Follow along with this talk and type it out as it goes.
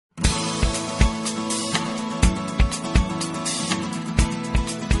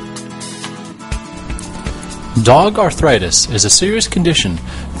Dog arthritis is a serious condition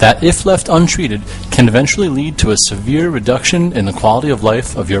that, if left untreated, can eventually lead to a severe reduction in the quality of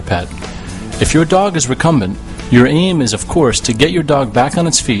life of your pet. If your dog is recumbent, your aim is, of course, to get your dog back on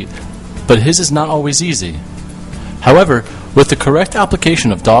its feet, but his is not always easy. However, with the correct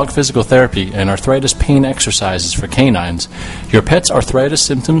application of dog physical therapy and arthritis pain exercises for canines, your pet's arthritis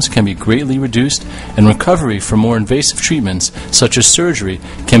symptoms can be greatly reduced, and recovery from more invasive treatments, such as surgery,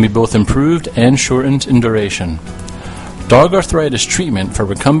 can be both improved and shortened in duration. Dog arthritis treatment for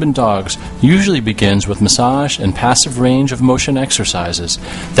recumbent dogs usually begins with massage and passive range of motion exercises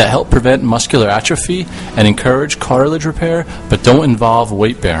that help prevent muscular atrophy and encourage cartilage repair, but don't involve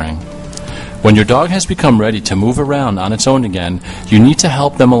weight bearing. When your dog has become ready to move around on its own again, you need to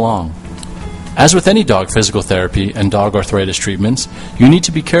help them along. As with any dog physical therapy and dog arthritis treatments, you need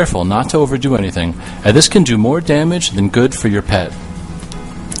to be careful not to overdo anything, as this can do more damage than good for your pet.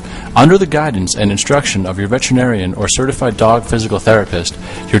 Under the guidance and instruction of your veterinarian or certified dog physical therapist,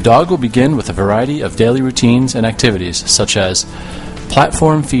 your dog will begin with a variety of daily routines and activities, such as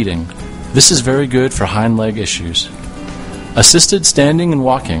platform feeding. This is very good for hind leg issues. Assisted standing and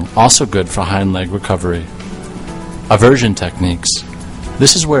walking, also good for hind leg recovery. Aversion techniques.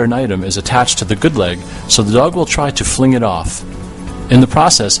 This is where an item is attached to the good leg, so the dog will try to fling it off, in the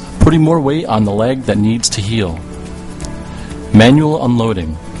process putting more weight on the leg that needs to heal. Manual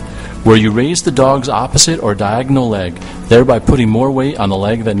unloading, where you raise the dog's opposite or diagonal leg, thereby putting more weight on the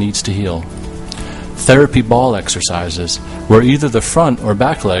leg that needs to heal. Therapy ball exercises, where either the front or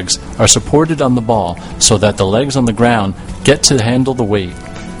back legs are supported on the ball so that the legs on the ground get to handle the weight.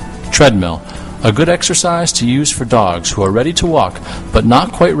 Treadmill, a good exercise to use for dogs who are ready to walk but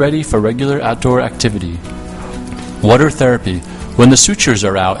not quite ready for regular outdoor activity. Water therapy, when the sutures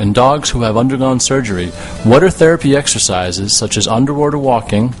are out in dogs who have undergone surgery, water therapy exercises such as underwater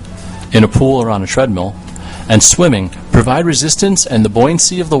walking, in a pool or on a treadmill, and swimming provide resistance, and the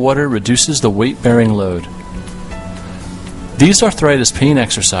buoyancy of the water reduces the weight-bearing load. These arthritis pain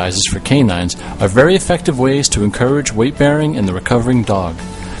exercises for canines are very effective ways to encourage weight-bearing in the recovering dog.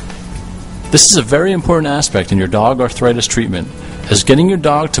 This is a very important aspect in your dog arthritis treatment, as getting your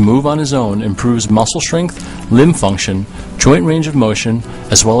dog to move on his own improves muscle strength, limb function, joint range of motion,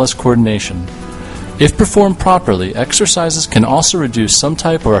 as well as coordination. If performed properly, exercises can also reduce some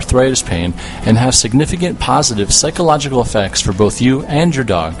type of arthritis pain and have significant positive psychological effects for both you and your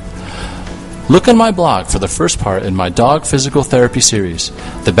dog. Look on my blog for the first part in my dog physical therapy series,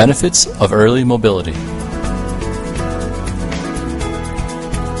 The Benefits of Early Mobility.